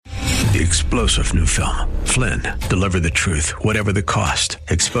the explosive new film, Flynn, deliver the truth, whatever the cost,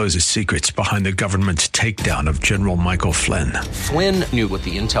 exposes secrets behind the government's takedown of General Michael Flynn. Flynn knew what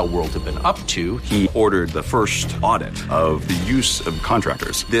the intel world had been up to. He ordered the first audit of the use of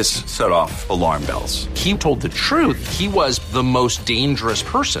contractors. This set off alarm bells. He told the truth. He was the most dangerous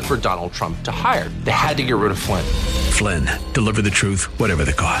person for Donald Trump to hire. They had to get rid of Flynn. Flynn, deliver the truth, whatever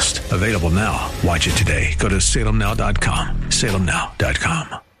the cost. Available now. Watch it today. Go to salemnow.com.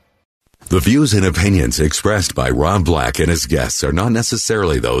 salemnow.com. The views and opinions expressed by Rob Black and his guests are not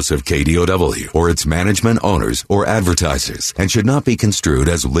necessarily those of KDOW or its management, owners, or advertisers and should not be construed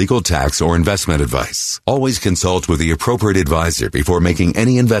as legal, tax, or investment advice. Always consult with the appropriate advisor before making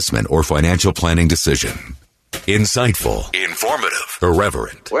any investment or financial planning decision. Insightful, informative,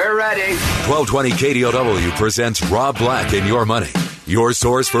 irreverent. We're ready. 1220 KDOW presents Rob Black and Your Money, your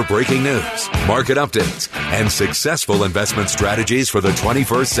source for breaking news, market updates, and successful investment strategies for the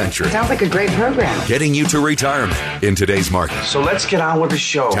 21st century. Sounds like a great program. Getting you to retirement in today's market. So let's get on with the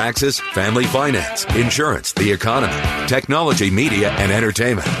show. Taxes, family finance, insurance, the economy, technology, media, and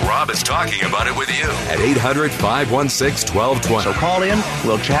entertainment. Rob is talking about it with you at 800-516-1220. So call in,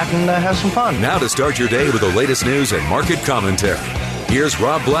 we'll chat and have some fun. Now to start your day with the latest news and market commentary. Here's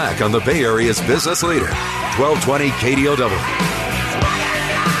Rob Black on the Bay Area's business leader, 1220 KDOW.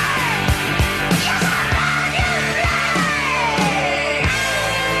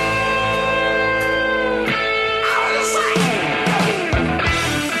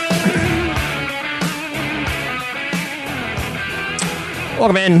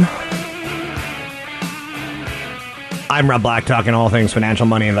 Welcome in. I'm Rob Black, talking all things financial,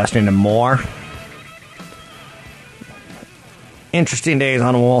 money, investing, and more. Interesting days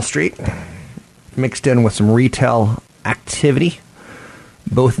on Wall Street, mixed in with some retail activity,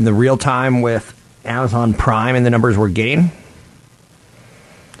 both in the real time with Amazon Prime and the numbers we're getting,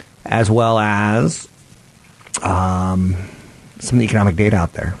 as well as some of the economic data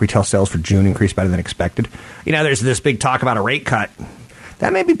out there. Retail sales for June increased better than expected. You know, there's this big talk about a rate cut.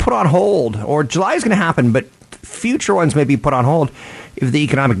 That may be put on hold, or July is going to happen, but future ones may be put on hold if the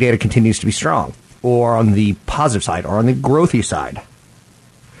economic data continues to be strong, or on the positive side, or on the growthy side.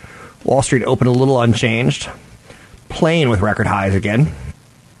 Wall Street opened a little unchanged, playing with record highs again,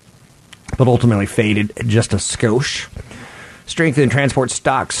 but ultimately faded just a skosh. Strength in transport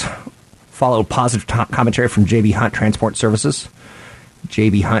stocks followed positive commentary from J.B. Hunt Transport Services.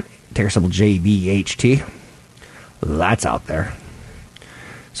 J.B. Hunt, ticker symbol JBHT. That's out there.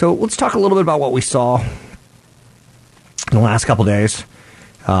 So let's talk a little bit about what we saw in the last couple days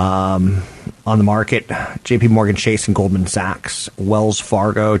on the market. JP Morgan Chase and Goldman Sachs, Wells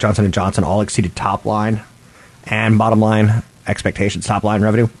Fargo, Johnson & Johnson all exceeded top line and bottom line expectations. Top line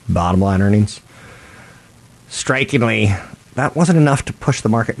revenue, bottom line earnings. Strikingly, that wasn't enough to push the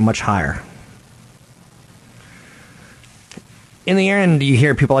market much higher. In the end, you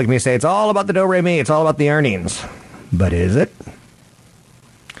hear people like me say, it's all about the do-re-mi, it's all about the earnings. But is it?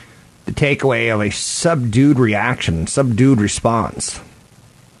 The takeaway of a subdued reaction, subdued response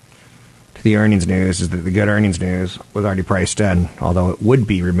to the earnings news is that the good earnings news was already priced in, although it would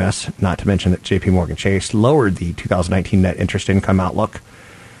be remiss not to mention that JP Morgan Chase lowered the 2019 net interest income outlook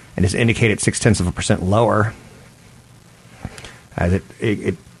and has indicated 0.6% lower as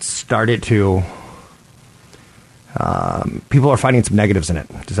it started to... people are finding some negatives in it.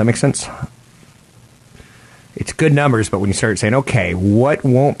 Does that make sense? It's good numbers, but when you start saying, okay, what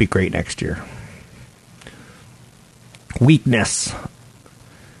won't be great next year? Weakness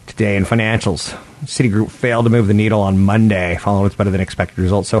today in financials. Citigroup failed to move the needle on Monday, following its better than expected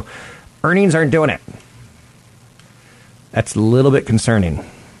results. So earnings aren't doing it. That's a little bit concerning.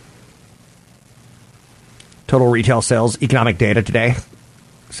 Total retail sales, economic data today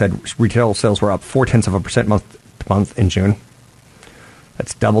said retail sales were up 0.4% month to month in June.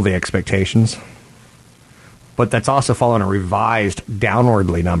 That's double the expectations. But that's also following a revised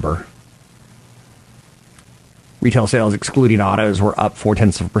downwardly number. Retail sales, excluding autos, were up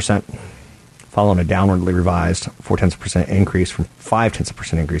 0.4%, following a downwardly revised 0.4% increase from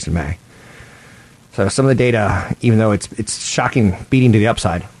 0.5% increase in May. So some of the data, even though it's shocking, beating to the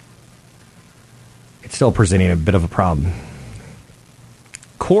upside, it's still presenting a bit of a problem.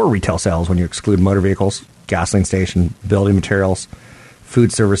 Core retail sales, when you exclude motor vehicles, gasoline station, building materials,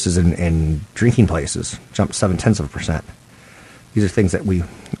 food services, and drinking places, jumped 0.7%. These are things that we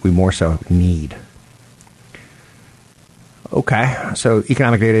more so need. Okay, so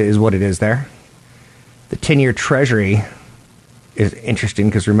economic data is what it is there. The 10-year Treasury is interesting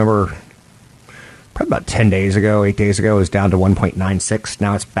because remember, probably about 10 days ago, 8 days ago, it was down to 1.96.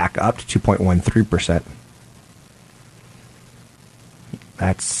 Now it's back up to 2.13%.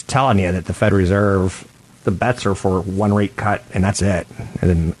 That's telling you that the Fed Reserve, the bets are for one rate cut, and that's it. And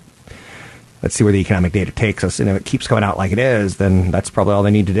then let's see where the economic data takes us. And if it keeps coming out like it is, then that's probably all they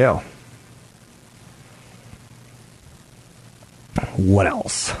need to do. What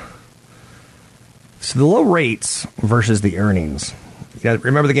else? So the low rates versus the earnings. You guys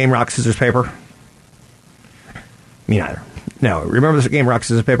remember the game rock, scissors, paper? Me neither. No, remember this game rock,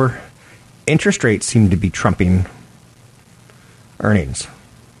 scissors, paper? Interest rates seem to be trumping earnings.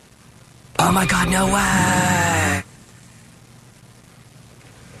 Oh my God, no way!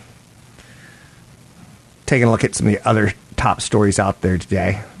 Taking a look at some of the other top stories out there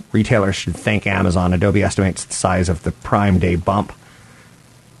today. Retailers should thank Amazon. Adobe estimates the size of the Prime Day bump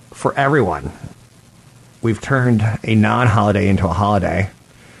for everyone. We've turned a non-holiday into a holiday.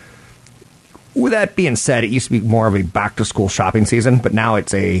 With that being said, it used to be more of a back-to-school shopping season, but now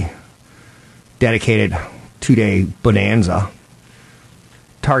it's a dedicated 2-day bonanza.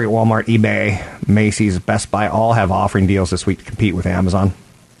 Target, Walmart, eBay, Macy's, Best Buy all have offering deals this week to compete with Amazon.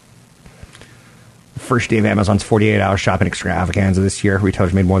 The first day of Amazon's 48-hour shopping extravaganza this year,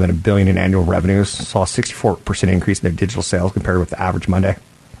 retailers made more than $1 billion in annual revenues, saw a 64% increase in their digital sales compared with the average Monday.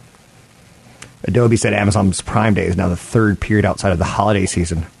 Adobe said Amazon's Prime Day is now the third period outside of the holiday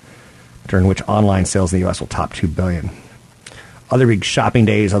season, during which online sales in the U.S. will top $2 billion. Other big shopping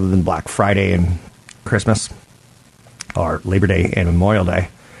days other than Black Friday and Christmas are Labor Day and Memorial Day,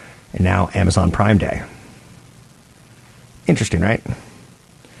 and now Amazon Prime Day. Interesting, right?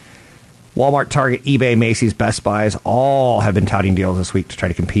 Walmart, Target, eBay, Macy's, Best Buys all have been touting deals this week to try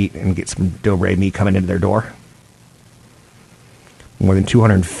to compete and get some Dobre meat coming into their door. More than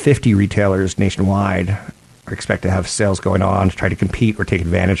 250 retailers nationwide are expected to have sales going on to try to compete or take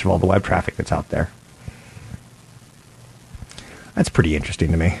advantage of all the web traffic that's out there. That's pretty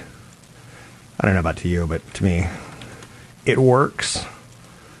interesting to me. I don't know about to you, but to me, it works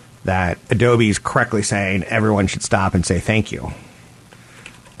that Adobe's correctly saying everyone should stop and say thank you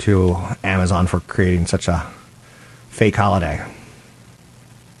to Amazon for creating such a fake holiday.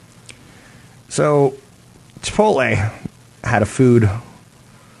 So, Chipotle had a food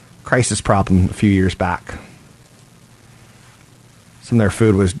crisis problem a few years back. Some of their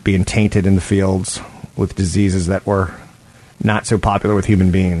food was being tainted in the fields with diseases that were not so popular with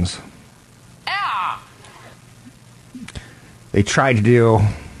human beings. They tried to do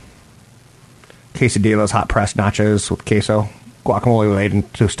quesadillas, hot pressed nachos with queso, guacamole laden in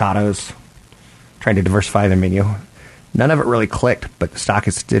tostadas, trying to diversify their menu. None of it really clicked, but the stock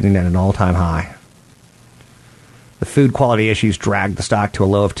is sitting at an all-time high. The food quality issues dragged the stock to a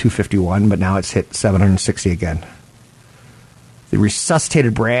low of 251, but now it's hit 760 again. The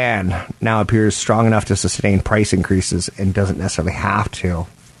resuscitated brand now appears strong enough to sustain price increases and doesn't necessarily have to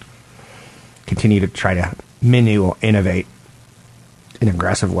continue to try to menu innovate in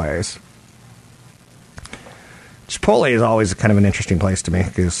aggressive ways. Chipotle is always kind of an interesting place to me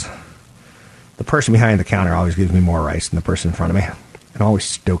because the person behind the counter always gives me more rice than the person in front of me. I'm always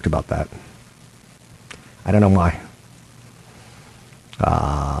stoked about that. I don't know why.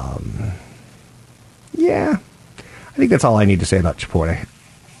 Yeah. I think that's all I need to say about Chipotle.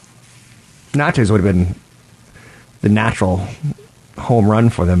 Nachos would have been the natural home run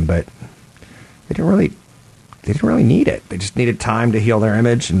for them, but they didn't really need it. They just needed time to heal their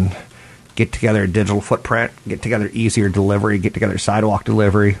image and get together a digital footprint, get together easier delivery, get together sidewalk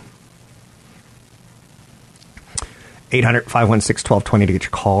delivery. 800-516-1220 to get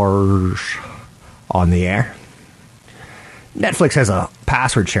your callers on the air. Netflix has a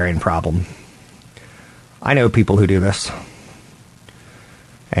password sharing problem. I know people who do this.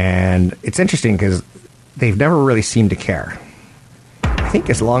 And it's interesting because they've never really seemed to care. I think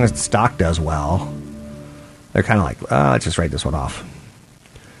as long as the stock does well, they're kind of like, let's just write this one off.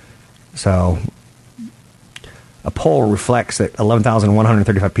 So, a poll reflects that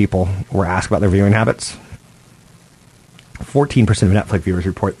 11,135 people were asked about their viewing habits. 14% of Netflix viewers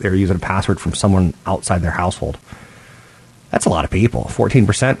report they're using a password from someone outside their household. That's a lot of people.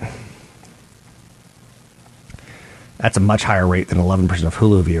 14%. That's a much higher rate than 11% of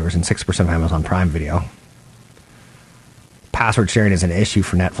Hulu viewers and 6% of Amazon Prime Video. Password sharing is an issue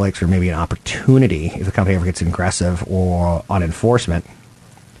for Netflix, or maybe an opportunity if the company ever gets aggressive or on enforcement.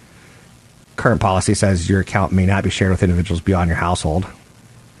 Current policy says your account may not be shared with individuals beyond your household.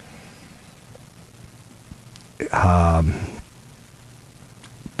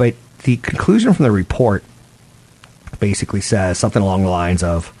 But the conclusion from the report basically says something along the lines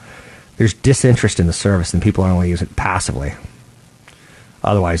of there's disinterest in the service and people only use it passively.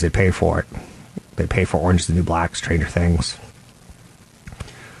 Otherwise, they pay for it. They pay for Orange is the New Black, Stranger Things,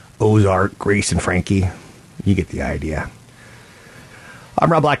 Ozark, Grace and Frankie. You get the idea.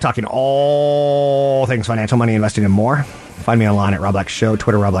 I'm Rob Black, talking all things financial, money, investing, and more. Find me online at Rob Black Show,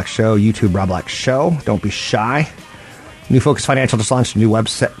 Twitter Rob Black Show, YouTube Rob Black Show. Don't be shy. New Focus Financial just launched a new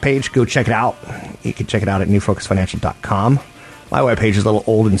website page. Go check it out. You can check it out at newfocusfinancial.com. My webpage is a little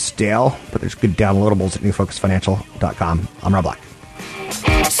old and stale, but there's good downloadables at newfocusfinancial.com. I'm Rob Black.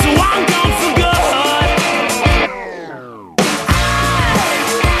 So I'm gone for good. I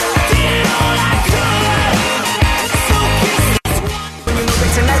did all I could. So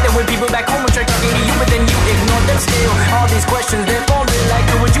kiss tonight that when people back home will try talking to you, but then you ignore them still. All these questions they're falling like,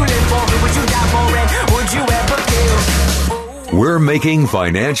 who would you live for? Who would you die for? And would you ever kill? We're making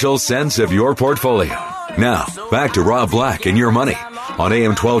financial sense of your portfolio. Now, back to Rob Black and Your Money on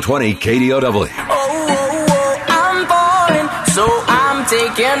AM 1220 KDOW. I'm falling, so I'm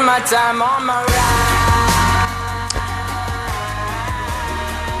taking my time on my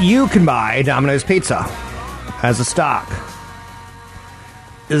ride. You can buy Domino's Pizza as a stock.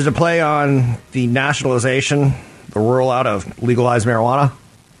 Is it a play on the nationalization, the rollout of legalized marijuana?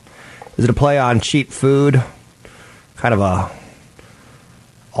 Is it a play on cheap food? Kind of a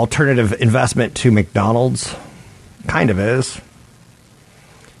alternative investment to McDonald's? Kind of is.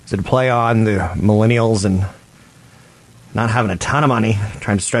 Is it a play on the millennials and not having a ton of money,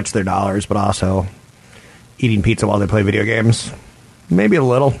 trying to stretch their dollars, but also eating pizza while they play video games? Maybe a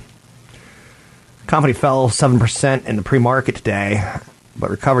little. The company fell 7% in the pre-market today, but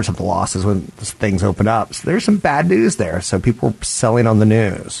recovered some of the losses when things opened up. So there's some bad news there. So people were selling on the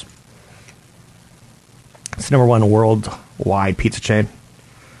news. It's the number one worldwide pizza chain.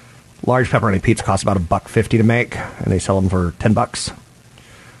 Large pepperoni pizza costs about $1.50 to make, and they sell them for $10, $11,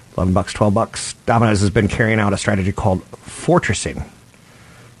 $12. Domino's has been carrying out a strategy called fortressing.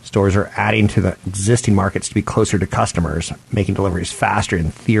 Stores are adding to the existing markets to be closer to customers, making deliveries faster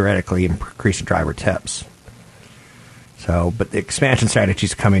and theoretically increasing driver tips. So, but the expansion strategy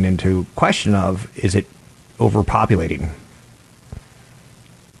is coming into question of, is it overpopulating?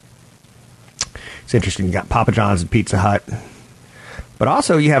 It's interesting. You got Papa John's and Pizza Hut. But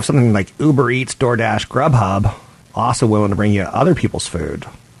also you have something like Uber Eats, DoorDash, Grubhub also willing to bring you other people's food.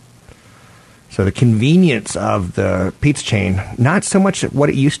 So the convenience of the pizza chain, not so much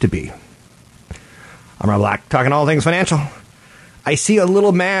what it used to be. I'm Rob Black, talking all things financial. I see a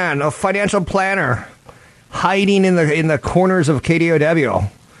little man, a financial planner, hiding in the corners of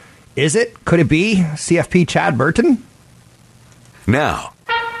KDOW. Is it? Could it be CFP Chad Burton? Now,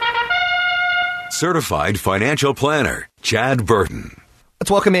 certified financial planner, Chad Burton. Let's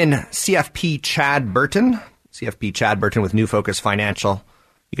welcome in CFP Chad Burton. CFP Chad Burton with New Focus Financial.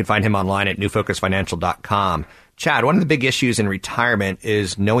 You can find him online at newfocusfinancial.com. Chad, one of the big issues in retirement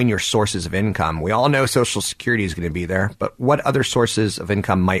is knowing your sources of income. We all know Social Security is going to be there, but what other sources of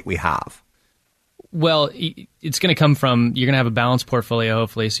income might we have? Well, it's going to come from, you're going to have a balanced portfolio,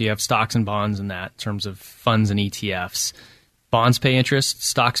 hopefully, so you have stocks and bonds in that, in terms of funds and ETFs. Bonds pay interest,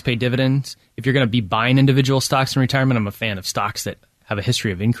 stocks pay dividends. If you're going to be buying individual stocks in retirement, I'm a fan of stocks that have a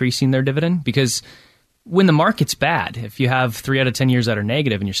history of increasing their dividend, because when the market's bad, if you have 3 out of 10 years that are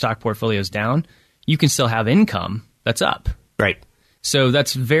negative and your stock portfolio is down, you can still have income that's up. Right. So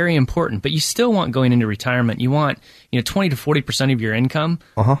that's very important. But you still want, going into retirement, you want 20 to 40% of your income,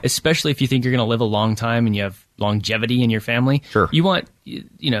 especially if you think you're going to live a long time and you have longevity in your family. Sure. You want 20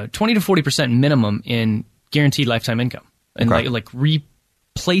 to 40% minimum in guaranteed lifetime income, and like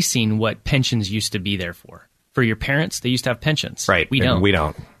replacing what pensions used to be there for. For your parents, they used to have pensions. Right. We don't. We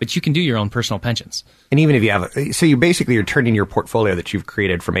don't. But you can do your own personal pensions. And even if you have so you're turning your portfolio that you've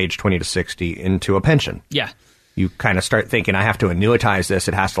created from age 20 to 60 into a pension. Yeah. You kind of start thinking, I have to annuitize this.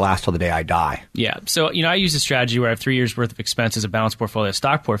 It has to last till the day I die. Yeah. So, I use a strategy where I have 3 years worth of expenses, a balanced portfolio,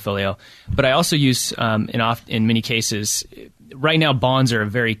 stock portfolio. But I also use, in many cases, right now, bonds are a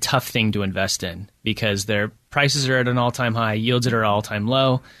very tough thing to invest in because their prices are at an all-time high, yields are at an all-time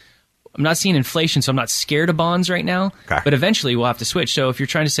low. I'm not seeing inflation, so I'm not scared of bonds right now. Okay. But eventually we'll have to switch. So if you're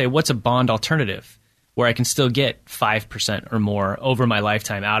trying to say, what's a bond alternative where I can still get 5% or more over my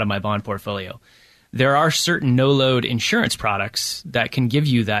lifetime out of my bond portfolio? There are certain no-load insurance products that can give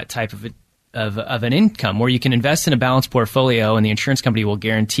you that type of an income where you can invest in a balanced portfolio and the insurance company will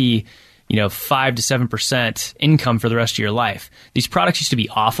guarantee 5 to 7% income for the rest of your life. These products used to be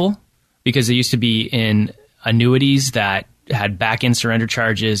awful because they used to be in annuities that had back-end surrender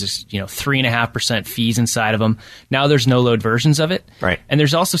charges, 3.5% fees inside of them. Now there's no-load versions of it. Right. And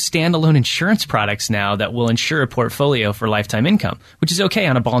there's also standalone insurance products now that will insure a portfolio for lifetime income, which is okay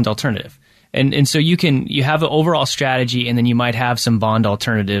on a bond alternative. And so you have an overall strategy, and then you might have some bond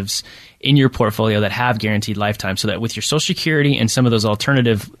alternatives in your portfolio that have guaranteed lifetime, so that with your Social Security and some of those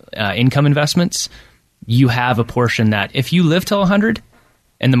alternative income investments, you have a portion that if you live till 100,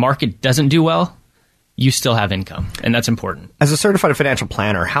 and the market doesn't do well, you still have income, and that's important. As a certified financial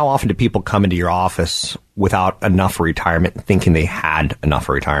planner, how often do people come into your office without enough for retirement, thinking they had enough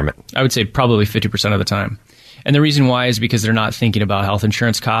for retirement? I would say probably 50% of the time. And the reason why is because they're not thinking about health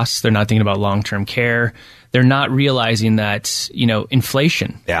insurance costs. They're not thinking about long-term care. They're not realizing that,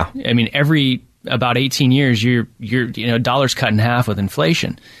 inflation. Yeah. I mean, every about 18 years, your dollar's cut in half with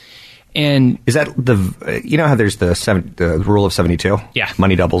inflation. And is that how there's the rule of 72? Yeah.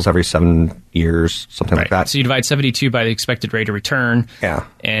 Money doubles every 7 years, something like that. So you divide 72 by the expected rate of return. Yeah.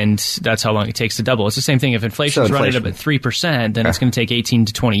 And that's how long it takes to double. It's the same thing. If inflation's running up at 3%, then it's going to take 18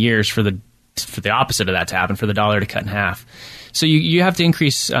 to 20 years for the opposite of that to happen, for the dollar to cut in half. So you have to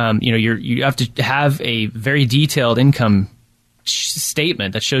increase, you have to have a very detailed income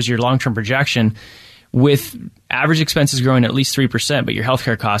statement that shows your long-term projection with average expenses growing at least 3%, but your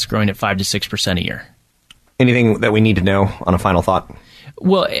healthcare costs growing at 5 to 6% a year. Anything that we need to know on a final thought?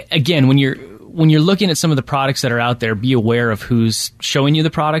 Well, again, when you're looking at some of the products that are out there, be aware of who's showing you the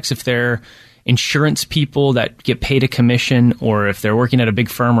products. If they're insurance people that get paid a commission, or if they're working at a big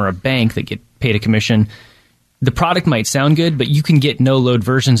firm or a bank that get paid a commission, the product might sound good, but you can get no-load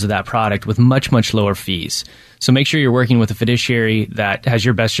versions of that product with much, much lower fees. So make sure you're working with a fiduciary that has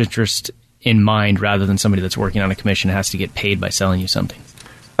your best interest in mind, rather than somebody that's working on a commission and has to get paid by selling you something.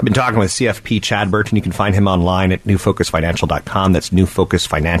 I've been talking with CFP Chad Burton. You can find him online at newfocusfinancial.com. That's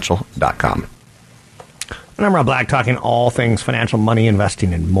newfocusfinancial.com. And I'm Rob Black, talking all things financial, money,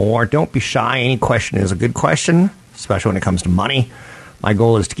 investing, and more. Don't be shy. Any question is a good question, especially when it comes to money. My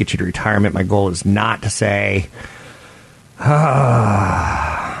goal is to get you to retirement. My goal is not to say,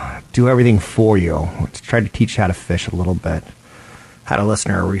 do everything for you. Let's try to teach you how to fish a little bit. Had a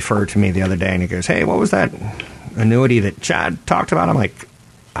listener refer to me the other day, and he goes, hey, what was that annuity that Chad talked about? I'm like,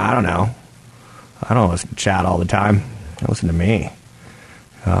 I don't know. I don't listen to Chad all the time. I listen to me.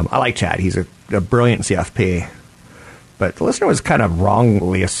 I like Chad. He's a brilliant CFP. But the listener was kind of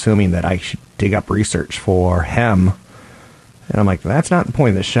wrongly assuming that I should dig up research for him. And I'm like, that's not the point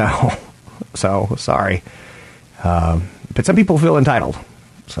of the show. So, sorry. But some people feel entitled.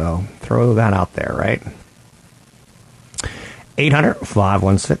 So, throw that out there, right?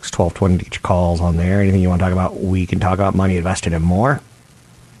 800-516-1220 to get your calls on there. Anything you want to talk about, we can talk about. Money, invested, and more.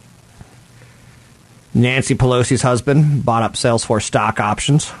 Nancy Pelosi's husband bought up Salesforce stock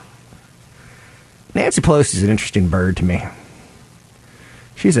options. Nancy Pelosi's an interesting bird to me.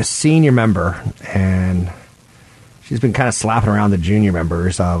 She's a senior member, and she's been kind of slapping around the junior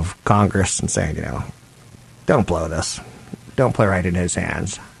members of Congress and saying, don't blow this. Don't play right in his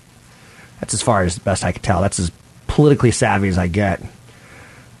hands. That's as far as best I can tell. That's as politically savvy as I get.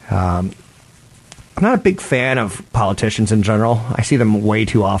 I'm not a big fan of politicians in general. I see them way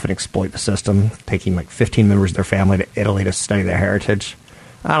too often exploit the system, taking like 15 members of their family to Italy to study their heritage.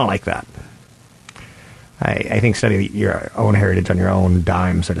 I don't like that. I think study your own heritage on your own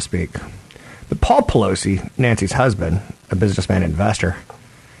dime, so to speak. But Paul Pelosi, Nancy's husband, a businessman and investor,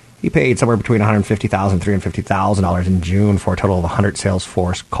 he paid somewhere between $150,000 and $350,000 in June for a total of 100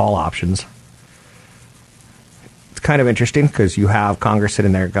 Salesforce call options. Kind of interesting because you have Congress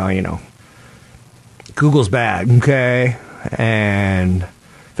sitting there going, Google's bad, okay, and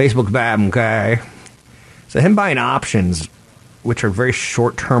Facebook's bad, okay. So him buying options, which are very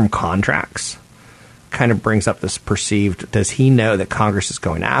short-term contracts, kind of brings up this perceived, does he know that Congress is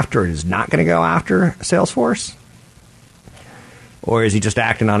going after or is not going to go after Salesforce? Or is he just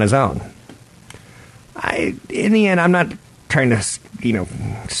acting on his own? In the end, I'm not trying to,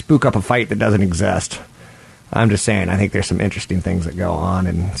 spook up a fight that doesn't exist. I'm just saying, I think there's some interesting things that go on,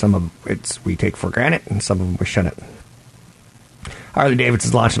 and some of it's we take for granted, and some of them we shouldn't.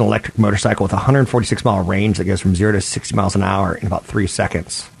 Harley-Davidson's launched an electric motorcycle with a 146-mile range that goes from 0 to 60 miles an hour in about 3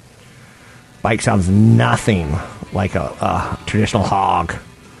 seconds. Bike sounds nothing like a traditional hog,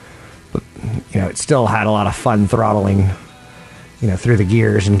 but it still had a lot of fun throttling, through the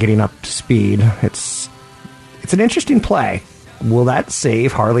gears and getting up to speed. It's an interesting play. Will that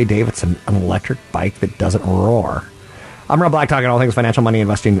save Harley-Davidson an electric bike that doesn't roar? I'm Rob Black, talking all things financial, money,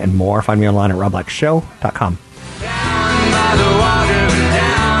 investing, and more. Find me online at robblackshow.com. Down by the water,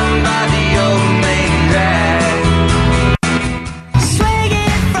 down by the old main drag.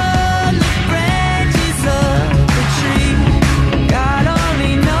 Swinging from the branches of the tree. God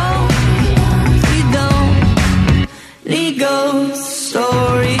only knows you don't need ghost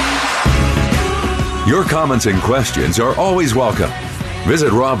stories. Your comments and questions are always welcome.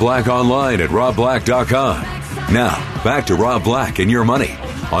 Visit Rob Black online at robblack.com. Now, back to Rob Black and Your Money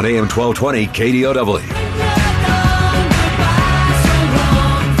on AM 1220 KDOW.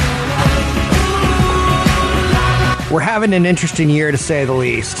 We're having an interesting year, to say the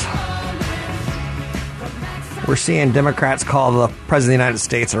least. We're seeing Democrats call the President of the United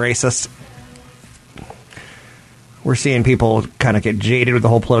States a racist. We're seeing people kind of get jaded with the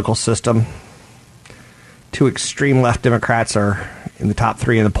whole political system. Two extreme left Democrats are in the top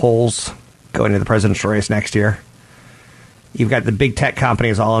 3 in the polls going into the presidential race next year. You've got the big tech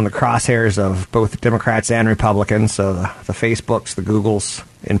companies all in the crosshairs of both Democrats and Republicans, so the Facebooks, the Googles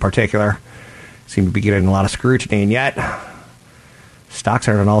in particular, seem to be getting a lot of scrutiny, and yet stocks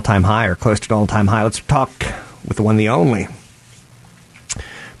are at an all-time high or close to an all-time high. Let's talk with the one, the only,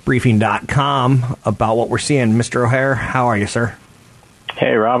 Briefing.com, about what we're seeing. Mr. O'Hare, how are you, sir?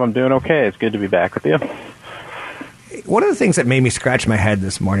 Hey, Rob, I'm doing okay. It's good to be back with you. One of the things that made me scratch my head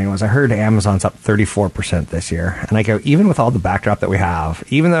this morning was I heard Amazon's up 34% this year. And I go, even with all the backdrop that we have,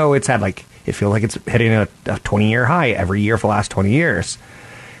 even though it's had it feels like it's hitting a 20-year high every year for the last 20 years,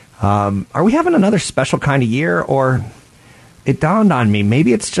 are we having another special kind of year? Or it dawned on me,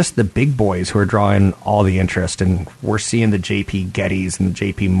 maybe it's just the big boys who are drawing all the interest. And we're seeing the J.P. Gettys and the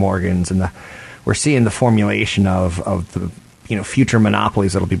J.P. Morgans, and we're seeing the formulation of the future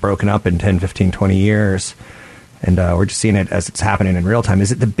monopolies that'll be broken up in 10, 15, 20 years. And we're just seeing it as it's happening in real time.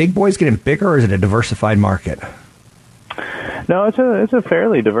 Is it the big boys getting bigger, or is it a diversified market? No, it's a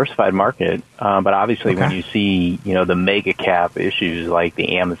fairly diversified market. But obviously, when you see the mega cap issues like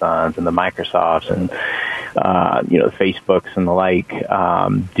the Amazons and the Microsofts and the Facebooks and the like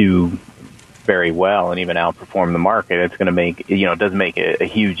do very well and even outperform the market, it's going to make it does make a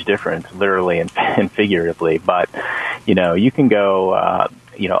huge difference, literally and figuratively. But you can go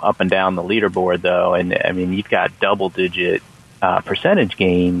up and down the leaderboard, though, and I mean, you've got double-digit percentage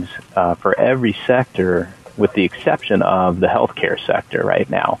gains for every sector, with the exception of the healthcare sector right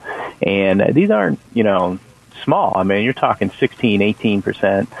now. And these aren't, small. I mean, you're talking 16,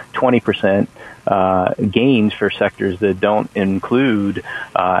 18%, 20% gains for sectors that don't include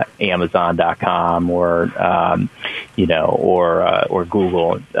Amazon.com or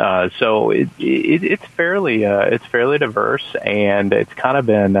Google. So it's fairly diverse, and it's kind of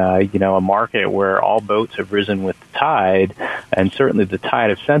been a market where all boats have risen with the tide, and certainly the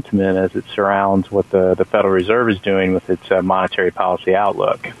tide of sentiment as it surrounds what the Federal Reserve is doing with its monetary policy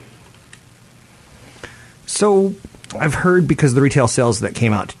outlook. So I've heard, because the retail sales that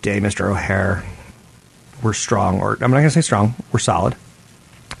came out today, Mr. O'Hare, were strong, or I'm not going to say strong, were solid.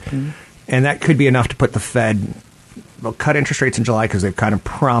 Mm-hmm. And that could be enough to put the Fed, they'll cut interest rates in July because they've kind of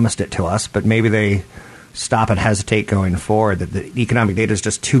promised it to us, but maybe they stop and hesitate going forward, that the economic data is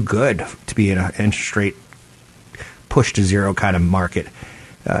just too good to be in an interest rate push to zero kind of market.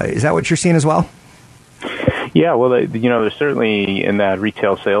 Is that what you're seeing as well? Yeah, well, there's certainly in that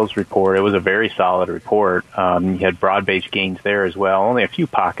retail sales report, it was a very solid report. You had broad-based gains there as well. Only a few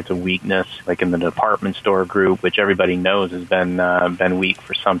pockets of weakness, like in the department store group, which everybody knows has been weak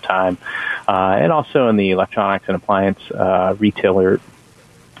for some time, and also in the electronics and appliance retailer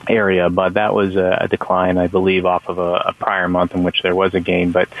area, but that was a decline, I believe, off of a prior month in which there was a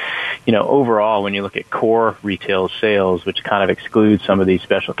gain. But, overall, when you look at core retail sales, which kind of excludes some of these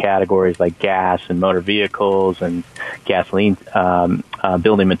special categories like gas and motor vehicles and gasoline,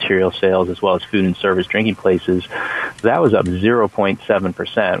 building material sales, as well as food and service drinking places, that was up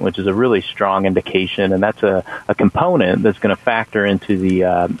 0.7%, which is a really strong indication, and that's a component that's going to factor into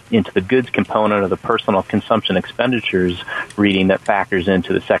the goods component of the personal consumption expenditures reading that factors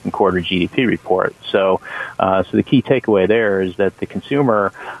into the second quarter GDP report. So the key takeaway there is that the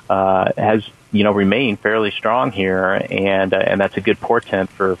consumer has remained fairly strong here, and that's a good portent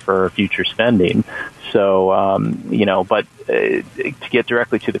for future spending. So but to get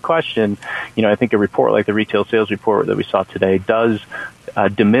directly to the question, I think a report like the retail sales report that we saw today does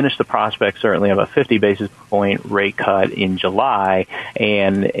diminish the prospect, certainly, of a 50 basis point rate cut in July,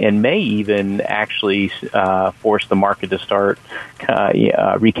 and may even actually force the market to start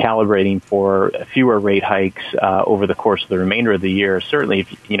recalibrating for fewer rate hikes over the course of the remainder of the year. Certainly,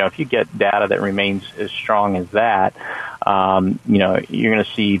 if you get data that remains as strong as that, you're going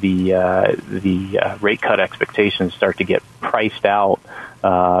to see the rate cut expectations start to get priced out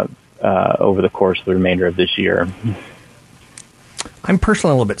over the course of the remainder of this year. I'm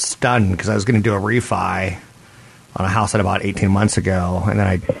personally a little bit stunned because I was going to do a refi on a house I bought 18 months ago, and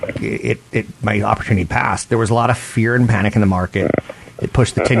then my opportunity passed. There was a lot of fear and panic in the market. It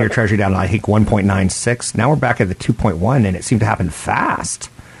pushed the 10-year Treasury down to, I think, 1.96. Now we're back at the 2.1, and it seemed to happen fast.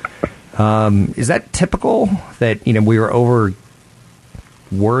 Is that typical that we were over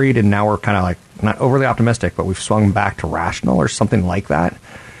worried, and now we're kind of like not overly optimistic, but we've swung back to rational or something like that?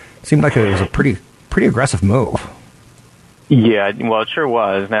 It seemed like it was a pretty aggressive move. Yeah, well, it sure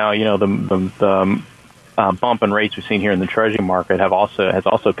was. Now, the bump in rates we've seen here in the Treasury market has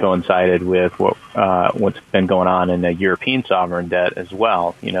also coincided with what's been going on in the European sovereign debt as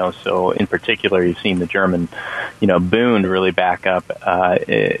well. So in particular, you've seen the German, Bund really back up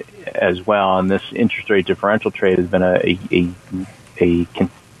as well, and this interest rate differential trade has been a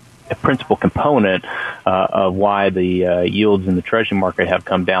principal component of why the yields in the Treasury market have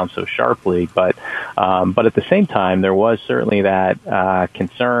come down so sharply. But at the same time, there was certainly that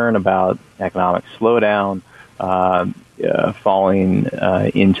concern about economic slowdown falling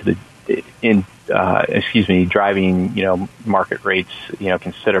driving market rates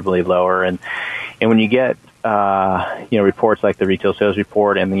considerably lower. And when you get reports like the retail sales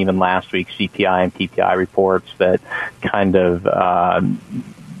report and even last week's CPI and PPI reports that kind of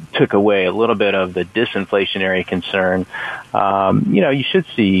took away a little bit of the disinflationary concern, you should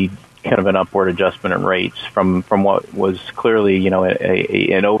see kind of an upward adjustment in rates from what was clearly, an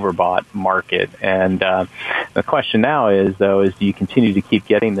overbought market. And the question now is do you continue to keep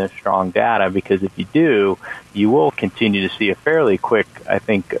getting this strong data? Because if you do, you will continue to see a fairly quick, I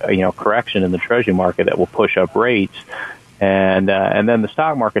think, correction in the Treasury market that will push up rates. And then the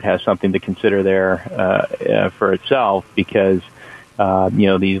stock market has something to consider there for itself, because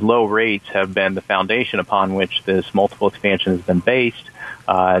these low rates have been the foundation upon which this multiple expansion has been based.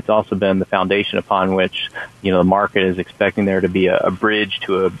 It's also been the foundation upon which, the market is expecting there to be a bridge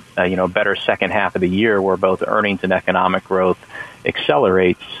to a better second half of the year, where both earnings and economic growth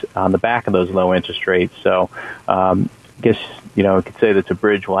accelerates on the back of those low interest rates. So, I guess, I could say that's a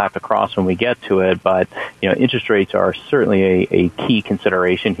bridge we'll have to cross when we get to it, but, interest rates are certainly a key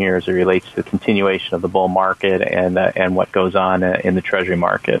consideration here as it relates to the continuation of the bull market and what goes on in the Treasury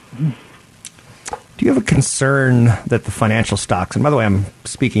market. Do you have a concern that the financial stocks, and by the way, I'm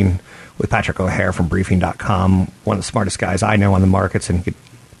speaking with Patrick O'Hare from Briefing.com, one of the smartest guys I know on the markets, and he could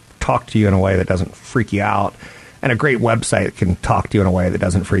talk to you in a way that doesn't freak you out, and a great website that can talk to you in a way that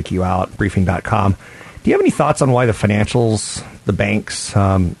doesn't freak you out, Briefing.com. Do you have any thoughts on why the financials, the banks,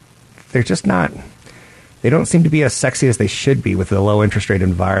 they're just not, they don't seem to be as sexy as they should be with the low interest rate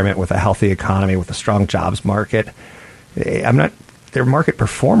environment, with a healthy economy, with a strong jobs market? They're market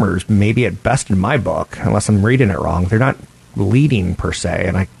performers, maybe at best in my book, unless I'm reading it wrong. They're not leading per se,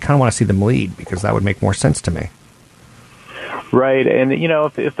 and I kind of want to see them lead because that would make more sense to me. Right, and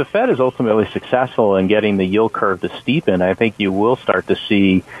if the Fed is ultimately successful in getting the yield curve to steepen, I think you will start to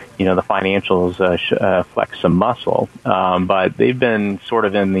see the financials flex some muscle. But they've been sort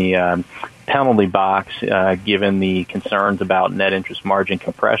of in the penalty box given the concerns about net interest margin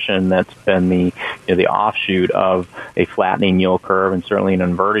compression. That's been the offshoot of a flattening yield curve and certainly an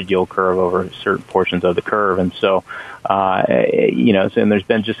inverted yield curve over certain portions of the curve. And so and there's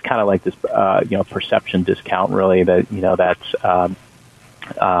been just kind of like this perception discount really that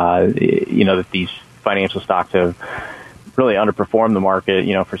that these financial stocks have really underperformed the market,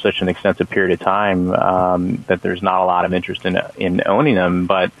 for such an extensive period of time, that there's not a lot of interest in owning them.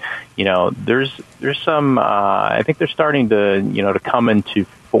 But, there's some, I think they're starting to come into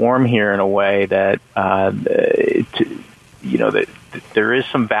form here in a way that, that there is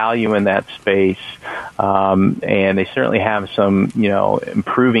some value in that space, and they certainly have some,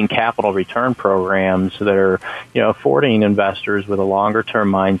 improving capital return programs that are, affording investors with a longer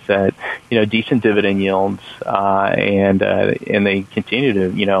term mindset, decent dividend yields, and they continue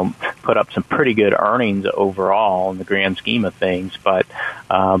to, put up some pretty good earnings overall in the grand scheme of things, but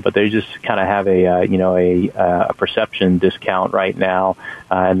they just kind of have a perception discount right now,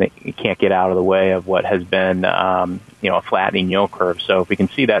 and they can't get out of the way of what has been, a flattening yield curve. So if we can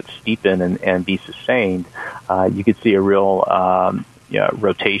see that steepen and be sustained, you could see a real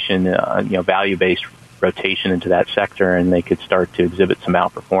rotation, value-based rotation into that sector, and they could start to exhibit some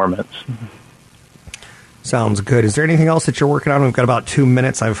outperformance. Mm-hmm. Sounds good. Is there anything else that you're working on? We've got about 2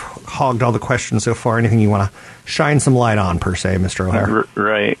 minutes. I've hogged all the questions so far. Anything you want to shine some light on, per se, Mr. O'Hare?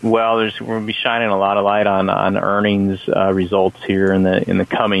 Right. Well, we're going to be shining a lot of light on earnings results here in the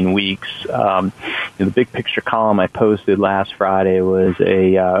coming weeks. The big picture column I posted last Friday was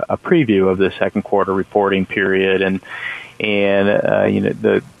a preview of the second quarter reporting period, and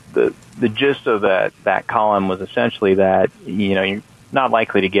the gist of that column was essentially that you're not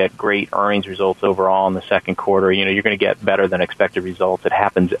likely to get great earnings results overall in the second quarter. You're going to get better than expected results. It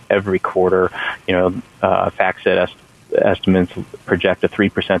happens every quarter. FactSet estimates project a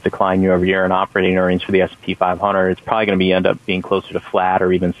 3% decline year over year in operating earnings for the S&P 500. It's probably going to end up being closer to flat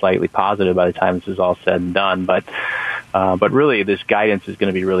or even slightly positive by the time this is all said and done. But really, this guidance is going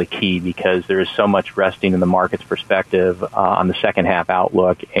to be really key because there is so much resting in the market's perspective on the second half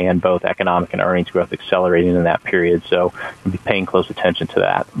outlook and both economic and earnings growth accelerating in that period. So we'll be paying close attention to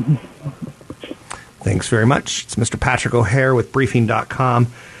that. Thanks very much. It's Mr. Patrick O'Hare with Briefing.com,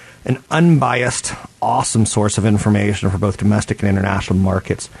 an unbiased, awesome source of information for both domestic and international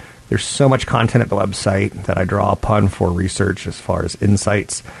markets. There's so much content at the website that I draw upon for research as far as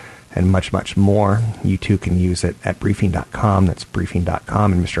insights and much, much more. You too can use it at Briefing.com. That's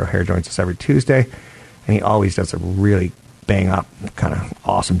Briefing.com. And Mr. O'Hare joins us every Tuesday, and he always does a really bang-up, kind of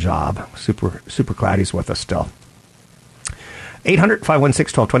awesome job. Super glad he's with us still.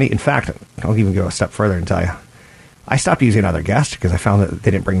 800-516-1220. In fact, I'll even go a step further and tell you, I stopped using other guests because I found that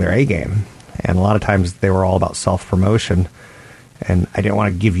they didn't bring their A game. And a lot of times they were all about self-promotion, and I didn't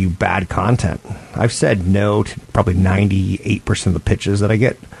want to give you bad content. I've said no to probably 98% of the pitches that I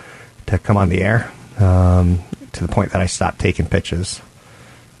get to come on the air, to the point that I stopped taking pitches.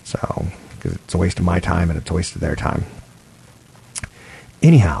 So, because it's a waste of my time and it's a waste of their time.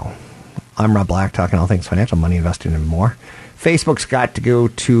 Anyhow, I'm Rob Black, talking all things financial, money, investing, and more. Facebook's got to go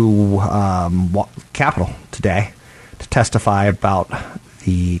to Capitol today to testify about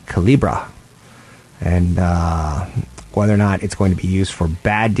the Calibra and whether or not it's going to be used for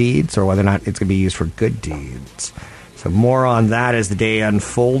bad deeds or whether or not it's going to be used for good deeds. So more on that as the day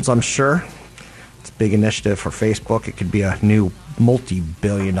unfolds, I'm sure. It's a big initiative for Facebook. It could be a new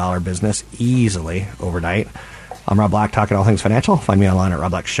multi-billion-dollar business easily overnight. I'm Rob Black, talking all things financial. Find me online at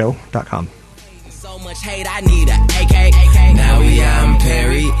robblackshow.com. So much hate, I need a AK. Now we I'm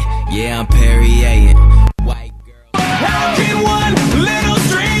Perry. Yeah, I'm Perry. White girl. How can one little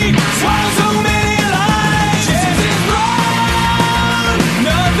stream swallow so many lives? Yes, it's wrong.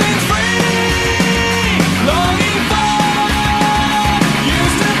 Nothing's free. Longing for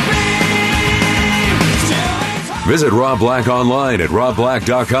used to be. Visit Rob Black online at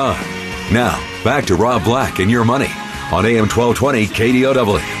robblack.com. Now, back to Rob Black and Your Money on AM 1220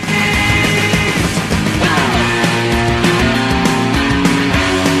 KDOW.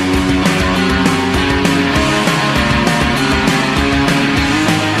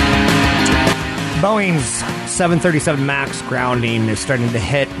 Boeing's 737 MAX grounding is starting to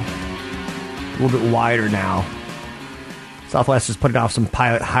hit a little bit wider now. Southwest has put off some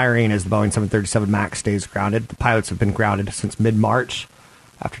pilot hiring as the Boeing 737 MAX stays grounded. The pilots have been grounded since mid-March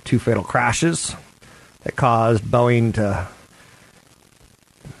after 2 fatal crashes that caused Boeing to,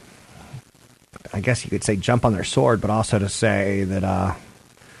 I guess you could say, jump on their sword, but also to say that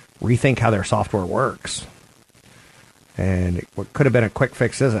rethink how their software works. And what could have been a quick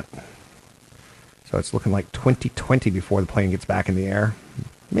fix isn't. So it's looking like 2020 before the plane gets back in the air.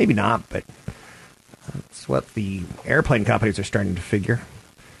 Maybe not, but that's what the airplane companies are starting to figure.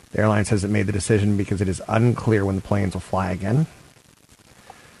 The airline says it made the decision because it is unclear when the planes will fly again.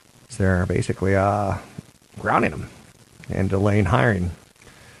 So they're basically grounding them and delaying hiring.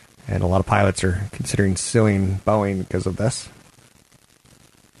 And a lot of pilots are considering suing Boeing because of this.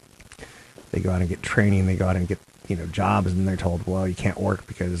 They go out and get training, they go out and get jobs, and they're told, well, you can't work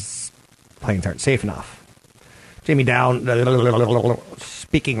because planes aren't safe enough. Jamie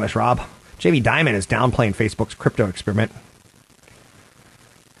speak English, Rob. Jamie Dimon is downplaying Facebook's crypto experiment.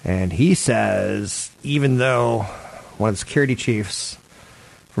 And he says, even though one of the security chiefs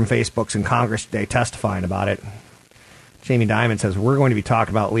from Facebook's in Congress today testifying about it, Jamie Dimon says, we're going to be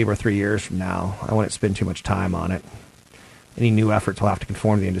talking about Libra 3 years from now. I wouldn't spend too much time on it. Any new efforts will have to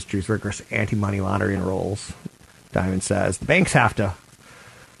conform to the industry's rigorous anti-money laundering rules. Dimon says the banks have to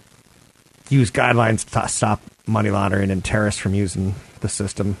use guidelines to stop money laundering and terrorists from using the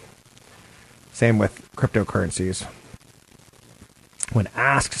system. Same with cryptocurrencies. When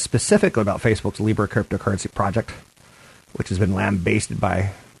asked specifically about Facebook's Libra cryptocurrency project, which has been lambasted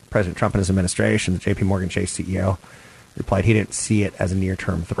by President Trump and his administration, the JP Morgan Chase CEO replied he didn't see it as a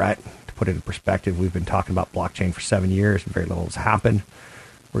near-term threat. To put it in perspective, we've been talking about blockchain for 7 years and very little has happened.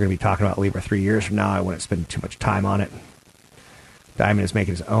 We're going to be talking about Libra 3 years from now. I wouldn't spend too much time on it. Dimon is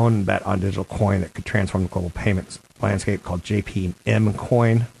making his own bet on digital coin that could transform the global payments landscape called JPM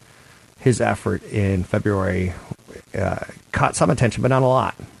Coin. His effort in February caught some attention, but not a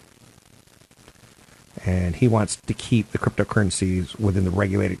lot. And he wants to keep the cryptocurrencies within the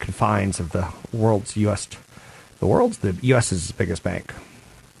regulated confines of the U.S.'s biggest bank.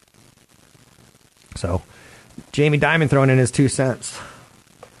 So, Jamie Dimon throwing in his 2 cents.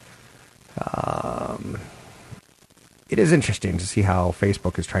 It is interesting to see how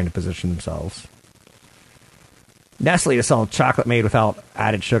Facebook is trying to position themselves. Nestle to sell chocolate made without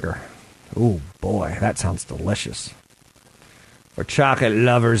added sugar. Ooh, boy, that sounds delicious. For chocolate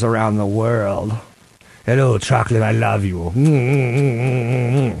lovers around the world. Hello, chocolate, I love you.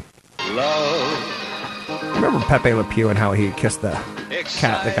 Love. Remember Pepe Le Pew and how he kissed the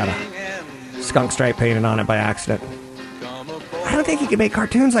cat that got a skunk stripe painted on it by accident? I don't think he can make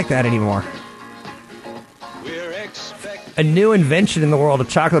cartoons like that anymore. A new invention in the world of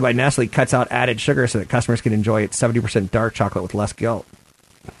chocolate by Nestle cuts out added sugar so that customers can enjoy its 70% dark chocolate with less guilt.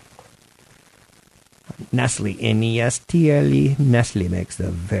 Nestle, N-E-S-T-L-E. Nestle makes the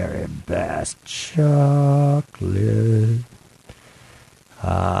very best chocolate.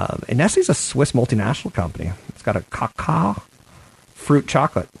 And Nestle's a Swiss multinational company. It's got a cacao fruit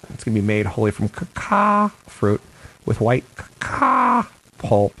chocolate. It's going to be made wholly from cacao fruit with white cacao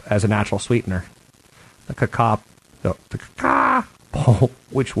pulp as a natural sweetener. The cacao pulp,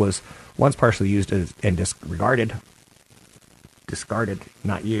 which was once partially used and discarded,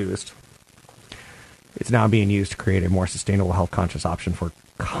 not used, it's now being used to create a more sustainable, health-conscious option for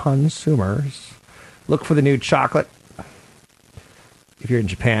consumers. Look for the new chocolate if you're in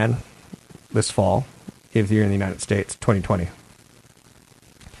Japan this fall. If you're in the United States, 2020.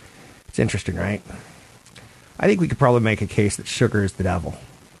 It's interesting, right? I think we could probably make a case that sugar is the devil.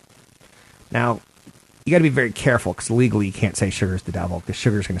 Now, you got to be very careful because legally you can't say sugar is the devil because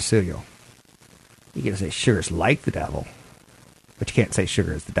sugar is going to sue you. You can say sugar is like the devil, but you can't say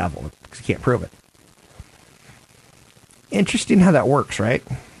sugar is the devil because you can't prove it. Interesting how that works, right?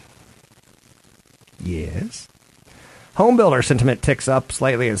 Yes. Home builder sentiment ticks up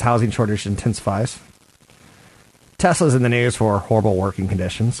slightly as housing shortage intensifies. Tesla's in the news for horrible working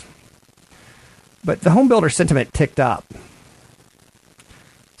conditions. But the home builder sentiment ticked up.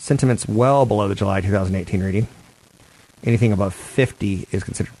 Sentiment's well below the July 2018 reading. Anything above 50 is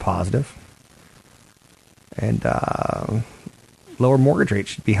considered positive. And lower mortgage rates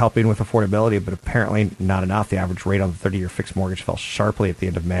should be helping with affordability, but apparently not enough. The average rate on the 30-year fixed mortgage fell sharply at the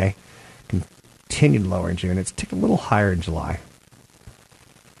end of May. Continued lower in June. It's ticked a little higher in July.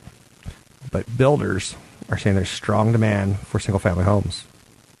 But builders are saying there's strong demand for single-family homes.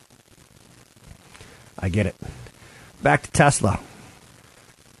 I get it. Back to Tesla.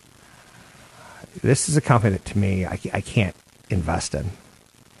 This is a company that, to me, I can't invest in.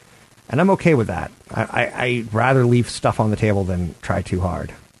 And I'm okay with that. I'd rather leave stuff on the table than try too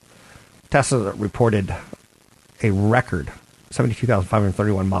hard. Tesla reported a record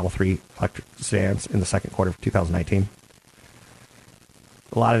 72,531 Model 3 electric sedans in the second quarter of 2019.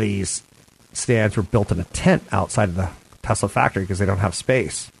 A lot of these sedans were built in a tent outside of the Tesla factory because they don't have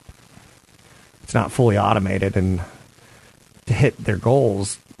space. It's not fully automated, and to hit their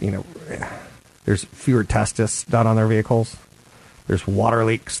goals, there's fewer tests done on their vehicles. There's water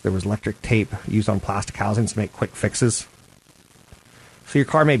leaks. There was electric tape used on plastic housings to make quick fixes. So your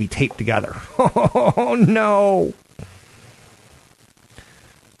car may be taped together. Oh, no.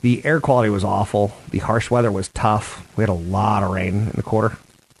 The air quality was awful. The harsh weather was tough. We had a lot of rain in the quarter.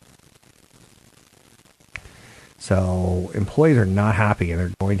 So employees are not happy, and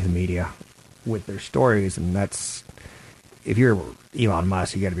they're going to the media with their stories. And that's, if you're Elon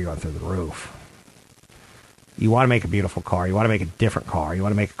Musk, you got to be going through the roof. You want to make a beautiful car. You want to make a different car. You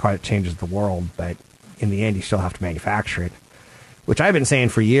want to make a car that changes the world. But in the end, you still have to manufacture it, which I've been saying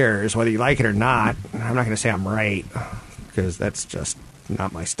for years, whether you like it or not. I'm not going to say I'm right because that's just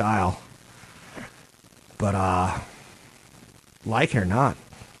not my style. But like it or not,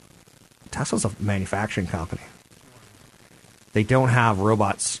 Tesla's a manufacturing company. They don't have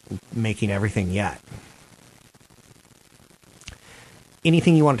robots making everything yet.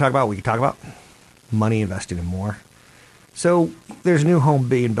 Anything you want to talk about, we can talk about. Money invested in more. So there's a new home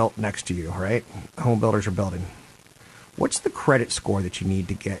being built next to you, right? Home builders are building. What's the credit score that you need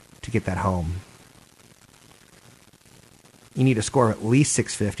to get that home? You need a score of at least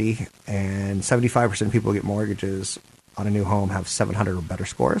 650, and 75% of people who get mortgages on a new home have 700 or better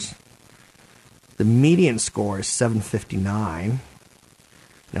scores. The median score is 759,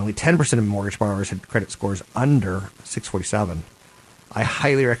 and only 10% of mortgage borrowers had credit scores under 647. I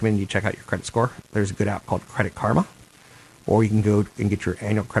highly recommend you check out your credit score. There's a good app called Credit Karma, or you can go and get your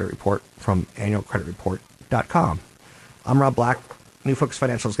annual credit report from annualcreditreport.com. I'm Rob Black. New Focus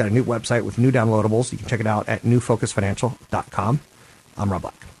Financial's got a new website with new downloadables. You can check it out at newfocusfinancial.com. I'm Rob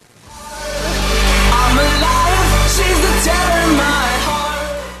Black. I'm alive, she's the terror in my heart.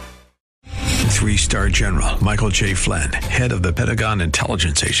 3-star General Michael J. Flynn, head of the Pentagon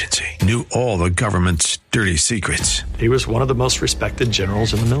Intelligence Agency, knew all the government's dirty secrets. He was one of the most respected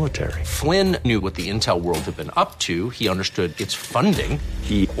generals in the military. Flynn knew what the intel world had been up to. He understood its funding.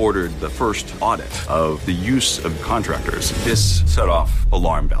 He ordered the first audit of the use of contractors. This set off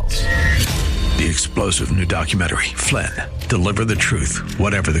alarm bells. The explosive new documentary, Flynn, Deliver the Truth,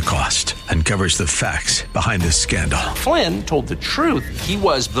 Whatever the Cost, uncovers the facts behind this scandal. Flynn told the truth. He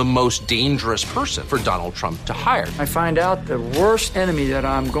was the most dangerous person for Donald Trump to hire. I find out the worst enemy that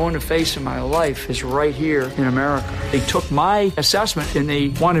I'm going to face in my life is right here in America. They took my assessment and they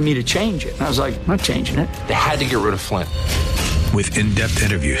wanted me to change it. And I was like, I'm not changing it. They had to get rid of Flynn. With in-depth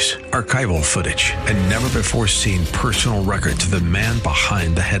interviews, archival footage, and never-before-seen personal records of the man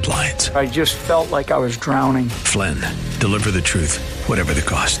behind the headlines. I just felt like I was drowning. Flynn, Deliver the Truth, Whatever the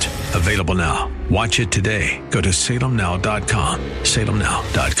Cost. Available now. Watch it today. Go to salemnow.com.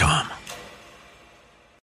 salemnow.com.